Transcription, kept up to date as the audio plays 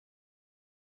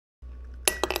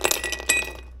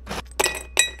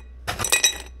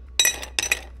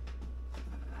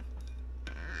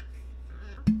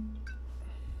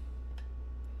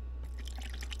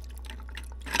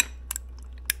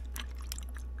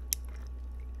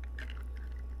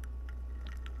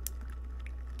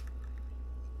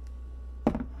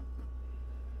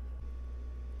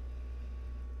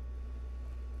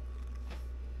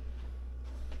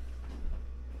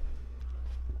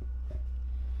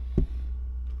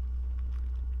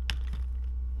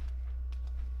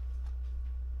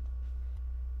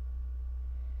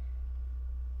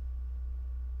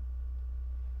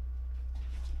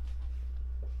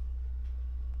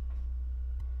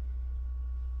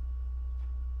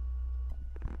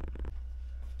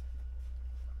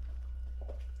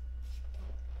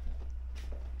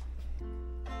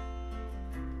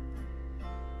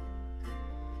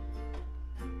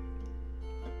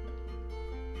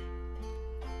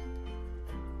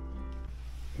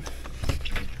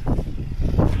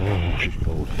she's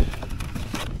cold.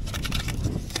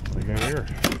 What do we got here?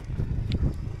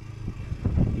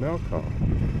 Milk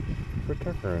for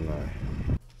Tucker and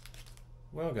I.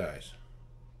 Well, guys,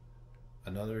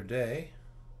 another day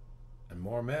and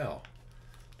more mail.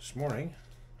 This morning,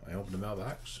 I opened the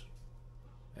mailbox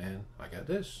and I got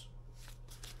this.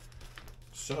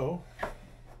 So, I'm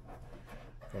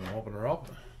gonna open her up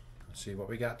and see what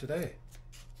we got today.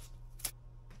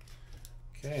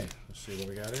 Okay, let's see what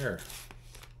we got here.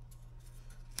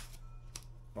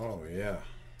 Oh yeah.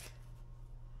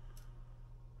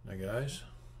 Now guys,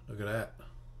 look at that.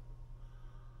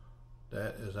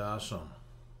 That is awesome.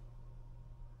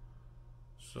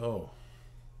 So,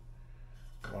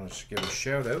 I want to give a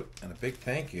shout out and a big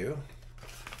thank you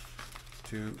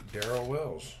to Daryl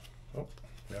Wills. Oh,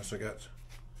 we also got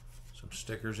some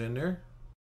stickers in there.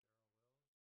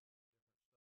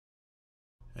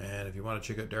 And if you want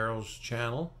to check out Daryl's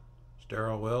channel, it's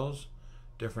Daryl Wills,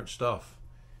 different stuff.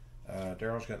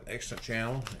 Daryl's got an excellent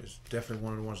channel. It's definitely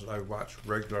one of the ones that I watch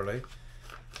regularly.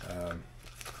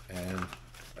 And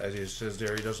as he says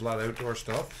there, he does a lot of outdoor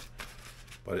stuff,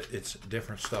 but it's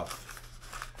different stuff.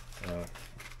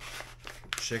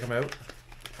 Check him out.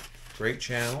 Great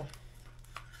channel.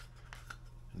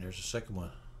 And there's the second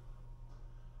one.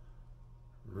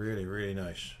 Really, really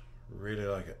nice. Really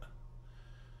like it.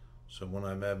 So when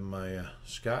I'm having my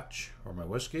scotch or my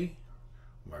whiskey,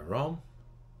 my rum,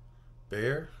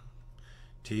 beer,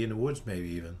 tea in the woods maybe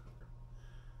even,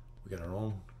 we got our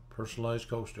own personalized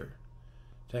coaster.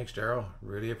 Thanks, Daryl.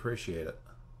 Really appreciate it.